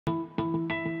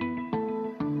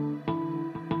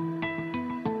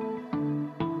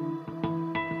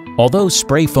Although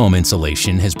spray foam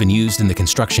insulation has been used in the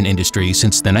construction industry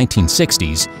since the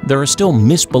 1960s, there are still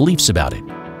misbeliefs about it.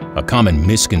 A common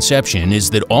misconception is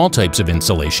that all types of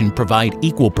insulation provide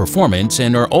equal performance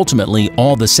and are ultimately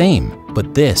all the same,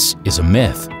 but this is a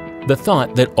myth. The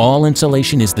thought that all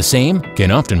insulation is the same can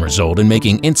often result in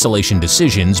making insulation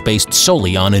decisions based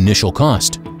solely on initial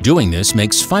cost. Doing this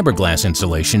makes fiberglass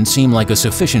insulation seem like a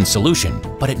sufficient solution,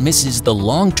 but it misses the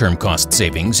long-term cost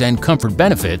savings and comfort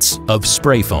benefits of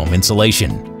spray foam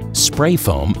insulation. Spray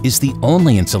foam is the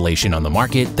only insulation on the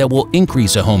market that will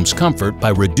increase a home's comfort by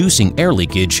reducing air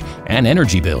leakage and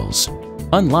energy bills.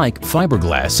 Unlike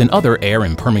fiberglass and other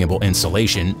air-impermeable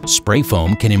insulation, spray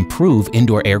foam can improve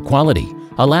indoor air quality,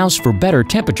 allows for better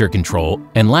temperature control,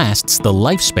 and lasts the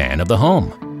lifespan of the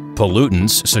home.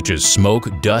 Pollutants such as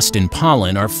smoke, dust, and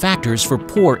pollen are factors for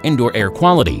poor indoor air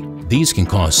quality. These can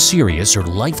cause serious or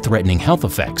life-threatening health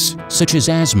effects such as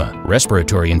asthma,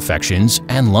 respiratory infections,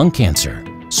 and lung cancer.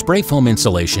 Spray foam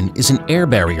insulation is an air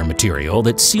barrier material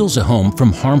that seals a home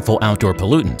from harmful outdoor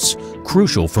pollutants,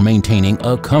 crucial for maintaining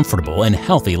a comfortable and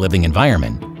healthy living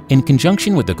environment. In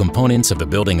conjunction with the components of the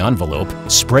building envelope,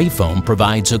 spray foam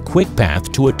provides a quick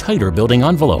path to a tighter building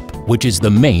envelope, which is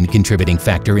the main contributing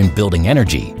factor in building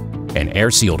energy. An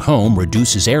air-sealed home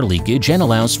reduces air leakage and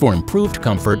allows for improved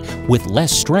comfort with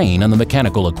less strain on the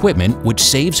mechanical equipment, which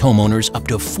saves homeowners up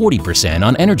to 40%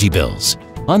 on energy bills.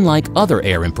 Unlike other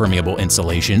air-impermeable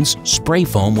insulations, spray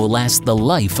foam will last the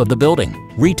life of the building.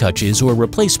 Retouches or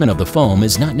replacement of the foam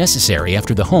is not necessary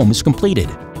after the home is completed.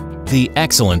 The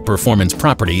excellent performance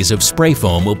properties of spray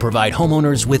foam will provide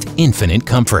homeowners with infinite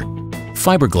comfort.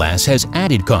 Fiberglass has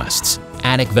added costs: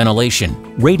 attic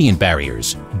ventilation, radiant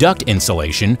barriers, duct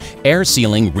insulation, air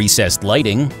sealing, recessed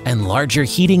lighting, and larger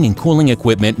heating and cooling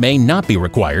equipment may not be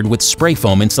required with spray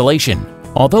foam insulation.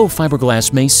 Although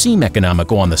fiberglass may seem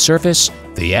economical on the surface,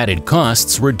 the added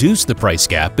costs reduce the price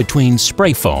gap between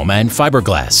spray foam and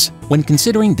fiberglass. When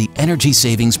considering the energy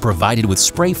savings provided with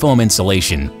spray foam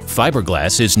insulation,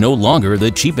 fiberglass is no longer the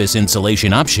cheapest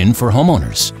insulation option for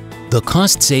homeowners. The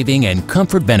cost-saving and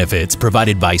comfort benefits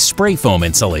provided by spray foam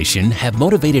insulation have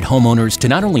motivated homeowners to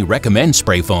not only recommend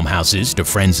spray foam houses to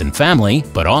friends and family,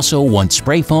 but also want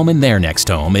spray foam in their next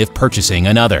home if purchasing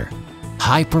another.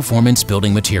 High-performance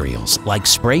building materials like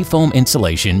spray foam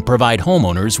insulation provide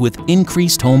homeowners with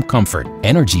increased home comfort,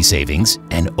 energy savings,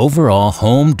 and overall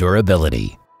home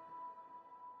durability.